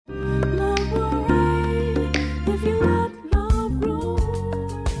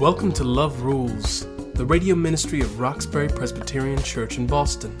Welcome to Love Rules, the radio ministry of Roxbury Presbyterian Church in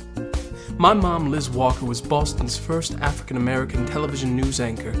Boston. My mom, Liz Walker, was Boston's first African-American television news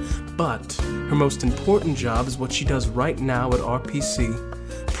anchor, but her most important job is what she does right now at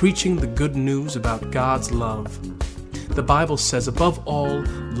RPC, preaching the good news about God's love. The Bible says, above all,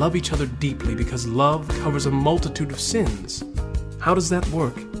 love each other deeply because love covers a multitude of sins. How does that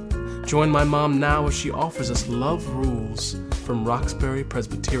work? Join my mom now as she offers us Love Rules from Roxbury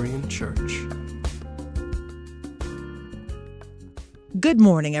Presbyterian Church. Good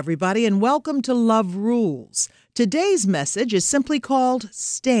morning, everybody, and welcome to Love Rules. Today's message is simply called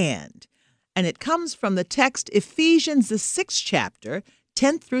Stand, and it comes from the text Ephesians, the 6th chapter,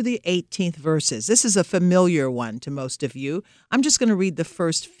 10th through the 18th verses. This is a familiar one to most of you. I'm just going to read the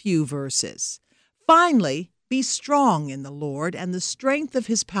first few verses. Finally, be strong in the Lord and the strength of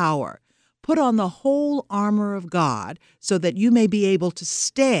his power. Put on the whole armor of God so that you may be able to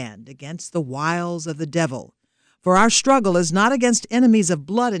stand against the wiles of the devil. For our struggle is not against enemies of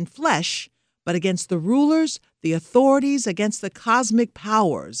blood and flesh, but against the rulers, the authorities, against the cosmic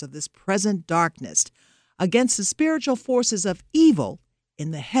powers of this present darkness, against the spiritual forces of evil in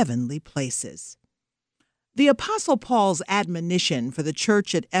the heavenly places. The Apostle Paul's admonition for the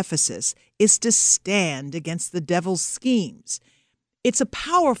church at Ephesus is to stand against the devil's schemes. It's a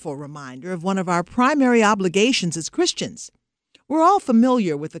powerful reminder of one of our primary obligations as Christians. We're all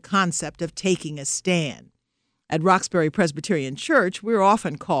familiar with the concept of taking a stand. At Roxbury Presbyterian Church, we're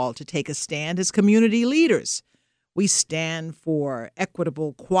often called to take a stand as community leaders. We stand for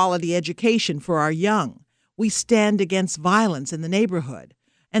equitable, quality education for our young. We stand against violence in the neighborhood.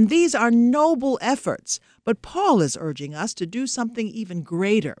 And these are noble efforts, but Paul is urging us to do something even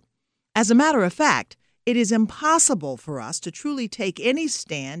greater. As a matter of fact, it is impossible for us to truly take any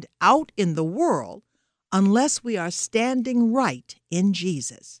stand out in the world unless we are standing right in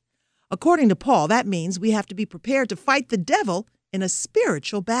Jesus. According to Paul, that means we have to be prepared to fight the devil in a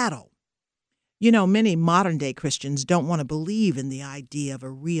spiritual battle. You know, many modern-day Christians don't want to believe in the idea of a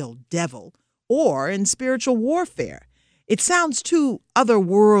real devil or in spiritual warfare. It sounds too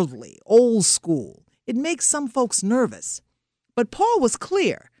otherworldly, old school. It makes some folks nervous. But Paul was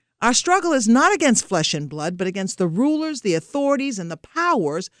clear. Our struggle is not against flesh and blood, but against the rulers, the authorities, and the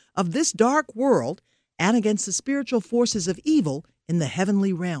powers of this dark world, and against the spiritual forces of evil in the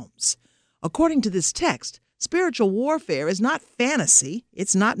heavenly realms. According to this text, spiritual warfare is not fantasy.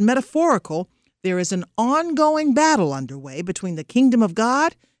 It's not metaphorical. There is an ongoing battle underway between the kingdom of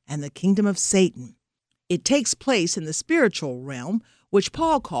God and the kingdom of Satan. It takes place in the spiritual realm, which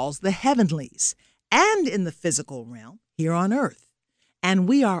Paul calls the heavenlies, and in the physical realm here on earth. And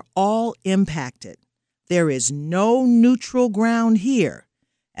we are all impacted. There is no neutral ground here.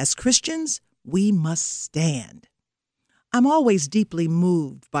 As Christians, we must stand. I'm always deeply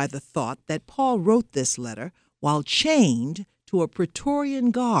moved by the thought that Paul wrote this letter while chained to a Praetorian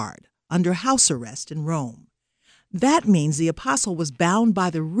guard under house arrest in Rome. That means the apostle was bound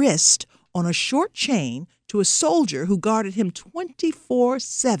by the wrist on a short chain to a soldier who guarded him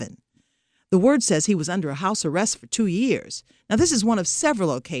 24/7. The word says he was under house arrest for 2 years. Now, this is one of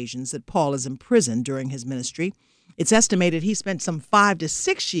several occasions that Paul is imprisoned during his ministry. It's estimated he spent some 5 to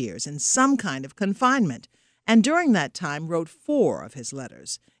 6 years in some kind of confinement, and during that time wrote 4 of his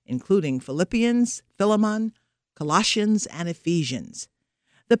letters, including Philippians, Philemon, Colossians, and Ephesians.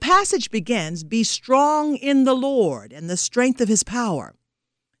 The passage begins, "Be strong in the Lord and the strength of his power."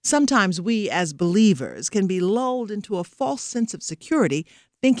 Sometimes we as believers can be lulled into a false sense of security,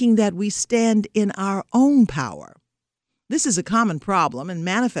 thinking that we stand in our own power. This is a common problem and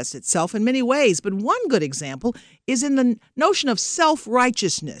manifests itself in many ways, but one good example is in the notion of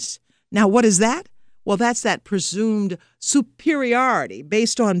self-righteousness. Now, what is that? Well, that's that presumed superiority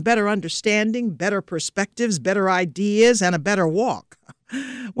based on better understanding, better perspectives, better ideas, and a better walk.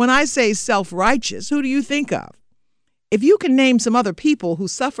 When I say self-righteous, who do you think of? If you can name some other people who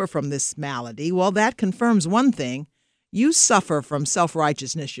suffer from this malady, well, that confirms one thing. You suffer from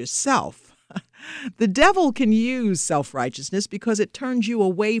self-righteousness yourself. The devil can use self-righteousness because it turns you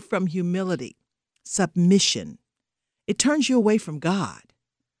away from humility, submission. It turns you away from God.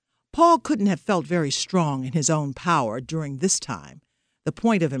 Paul couldn't have felt very strong in his own power during this time. The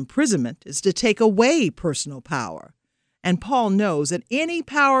point of imprisonment is to take away personal power. And Paul knows that any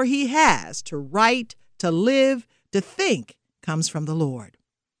power he has to write, to live, to think comes from the Lord.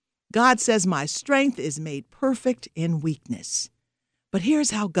 God says, "My strength is made perfect in weakness." But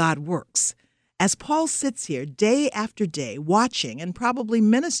here's how God works. As Paul sits here day after day watching and probably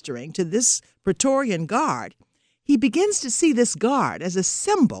ministering to this Praetorian guard, he begins to see this guard as a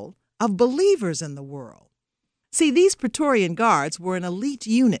symbol of believers in the world. See, these Praetorian Guards were an elite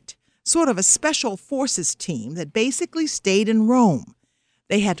unit, sort of a special forces team that basically stayed in Rome.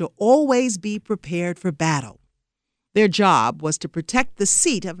 They had to always be prepared for battle. Their job was to protect the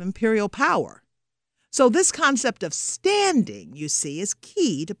seat of imperial power. So this concept of standing, you see, is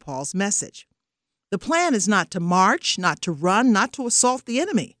key to Paul's message. The plan is not to march, not to run, not to assault the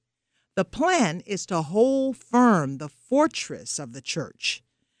enemy. The plan is to hold firm the fortress of the church.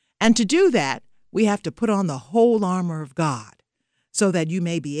 And to do that, we have to put on the whole armor of God, so that you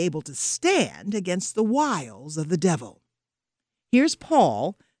may be able to stand against the wiles of the devil. Here's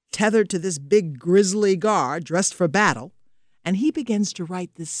Paul, tethered to this big grizzly guard dressed for battle, and he begins to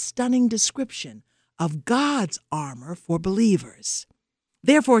write this stunning description of God's armor for believers.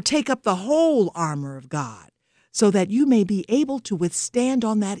 Therefore, take up the whole armor of God, so that you may be able to withstand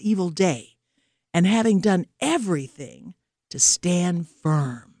on that evil day, and having done everything, to stand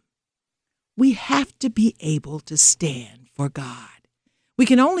firm. We have to be able to stand for God. We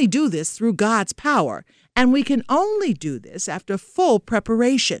can only do this through God's power, and we can only do this after full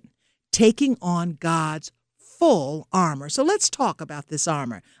preparation, taking on God's full armor. So let's talk about this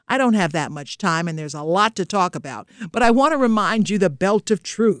armor. I don't have that much time, and there's a lot to talk about, but I want to remind you the belt of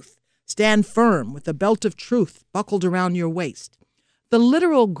truth. Stand firm with the belt of truth buckled around your waist. The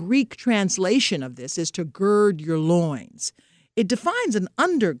literal Greek translation of this is to gird your loins. It defines an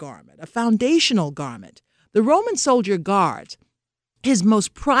undergarment, a foundational garment. The Roman soldier guards his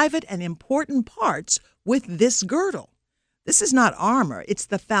most private and important parts with this girdle. This is not armor, it's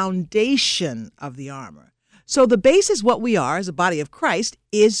the foundation of the armor. So the base is what we are as a body of Christ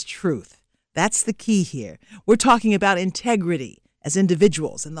is truth. That's the key here. We're talking about integrity as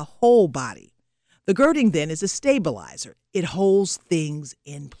individuals and the whole body. The girding then is a stabilizer. It holds things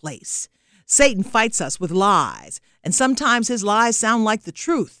in place. Satan fights us with lies, and sometimes his lies sound like the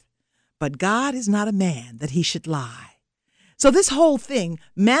truth. But God is not a man that he should lie. So this whole thing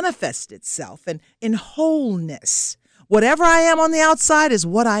manifests itself in wholeness. Whatever I am on the outside is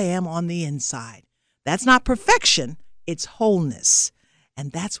what I am on the inside. That's not perfection, it's wholeness.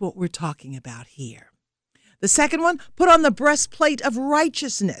 And that's what we're talking about here. The second one, put on the breastplate of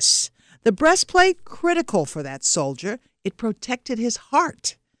righteousness. The breastplate, critical for that soldier. It protected his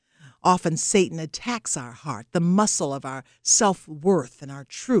heart. Often Satan attacks our heart, the muscle of our self-worth and our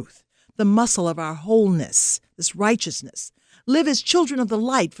truth, the muscle of our wholeness, this righteousness. Live as children of the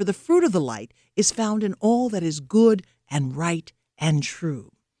light, for the fruit of the light is found in all that is good and right and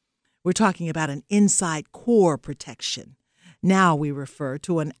true. We're talking about an inside core protection. Now we refer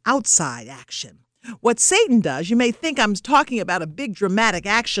to an outside action. What Satan does, you may think I'm talking about a big dramatic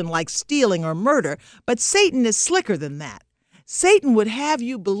action like stealing or murder, but Satan is slicker than that. Satan would have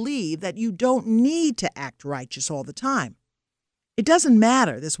you believe that you don't need to act righteous all the time. It doesn't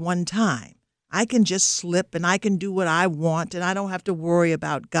matter this one time. I can just slip and I can do what I want and I don't have to worry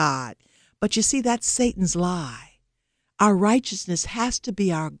about God. But you see, that's Satan's lie. Our righteousness has to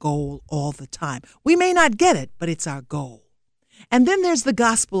be our goal all the time. We may not get it, but it's our goal. And then there's the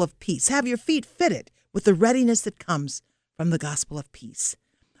gospel of peace. Have your feet fitted with the readiness that comes from the gospel of peace.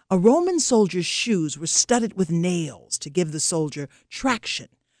 A Roman soldier's shoes were studded with nails to give the soldier traction.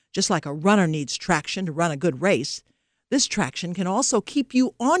 Just like a runner needs traction to run a good race, this traction can also keep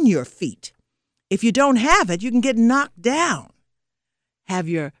you on your feet. If you don't have it, you can get knocked down. Have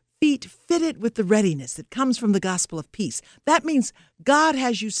your feet fitted with the readiness that comes from the gospel of peace. That means God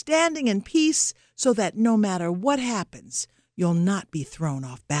has you standing in peace so that no matter what happens, you'll not be thrown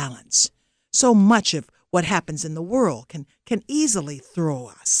off balance. So much of what happens in the world can easily throw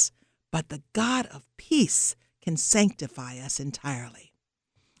us, but the God of peace can sanctify us entirely.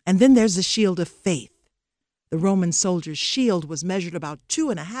 And then there's the shield of faith. The Roman soldier's shield was measured about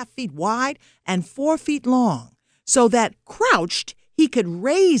 2.5 feet wide and 4 feet long, so that crouched, he could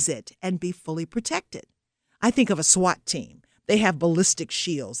raise it and be fully protected. I think of a SWAT team. They have ballistic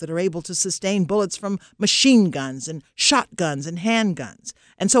shields that are able to sustain bullets from machine guns and shotguns and handguns.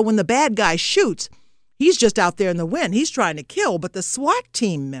 And so when the bad guy shoots, he's just out there in the wind. He's trying to kill, but the SWAT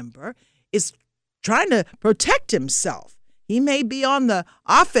team member is trying to protect himself. He may be on the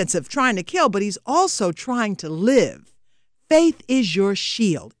offensive trying to kill, but he's also trying to live. Faith is your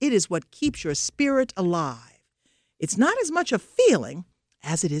shield. It is what keeps your spirit alive. It's not as much a feeling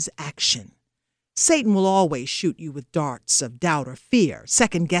as it is action. Satan will always shoot you with darts of doubt or fear,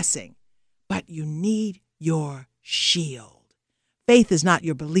 second guessing, but you need your shield. Faith is not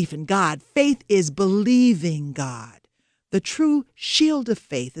your belief in God. Faith is believing God. The true shield of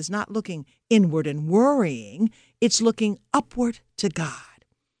faith is not looking inward and worrying. It's looking upward to God.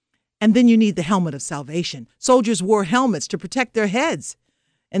 And then you need the helmet of salvation. Soldiers wore helmets to protect their heads.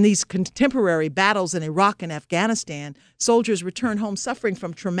 In these contemporary battles in Iraq and Afghanistan, soldiers return home suffering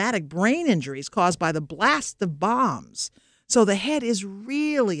from traumatic brain injuries caused by the blast of bombs. So the head is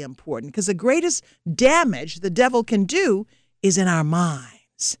really important because the greatest damage the devil can do is in our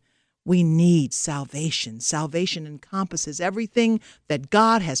minds. We need salvation. Salvation encompasses everything that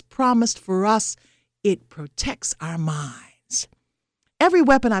God has promised for us. It protects our minds. Every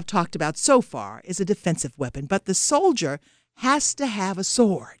weapon I've talked about so far is a defensive weapon, but the soldier has to have a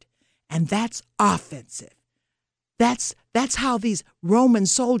sword, and that's offensive. That's how these Roman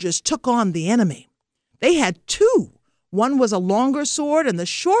soldiers took on the enemy. They had two. One was a longer sword, and the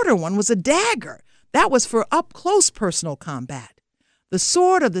shorter one was a dagger. That was for up-close personal combat. The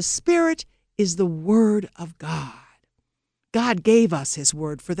sword of the Spirit is the Word of God. God gave us His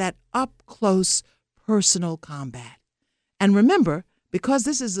Word for that up-close personal combat. And remember, because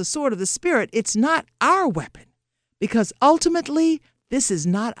this is the sword of the Spirit, it's not our weapon. Because ultimately, this is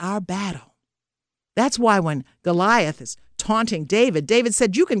not our battle. That's why when Goliath is taunting David, David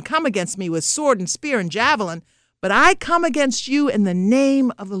said, "You can come against me with sword and spear and javelin, but I come against you in the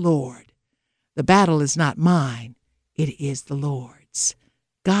name of the Lord." The battle is not mine. It is the Lord's.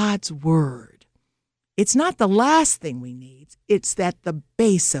 God's word. It's not the last thing we need. It's at the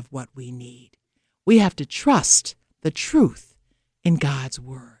base of what we need. We have to trust the truth in God's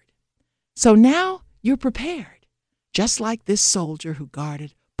word. So now you're prepared. Just like this soldier who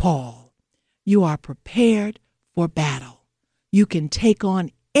guarded Paul, you are prepared for battle. You can take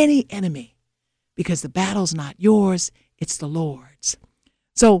on any enemy because the battle's not yours, it's the Lord's.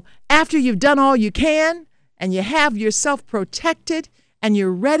 So after you've done all you can and you have yourself protected and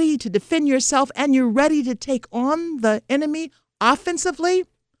you're ready to defend yourself and you're ready to take on the enemy offensively,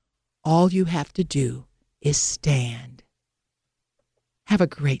 all you have to do is stand. Have a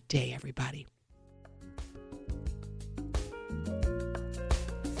great day, everybody.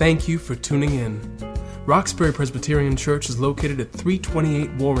 Thank you for tuning in. Roxbury Presbyterian Church is located at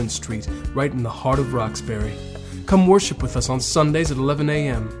 328 Warren Street, right in the heart of Roxbury. Come worship with us on Sundays at 11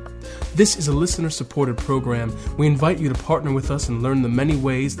 a.m. This is a listener-supported program. We invite you to partner with us and learn the many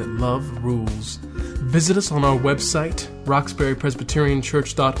ways that love rules. Visit us on our website,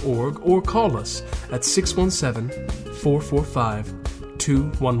 roxburypresbyterianchurch.org, or call us at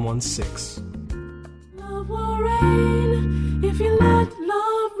 617-445-2116.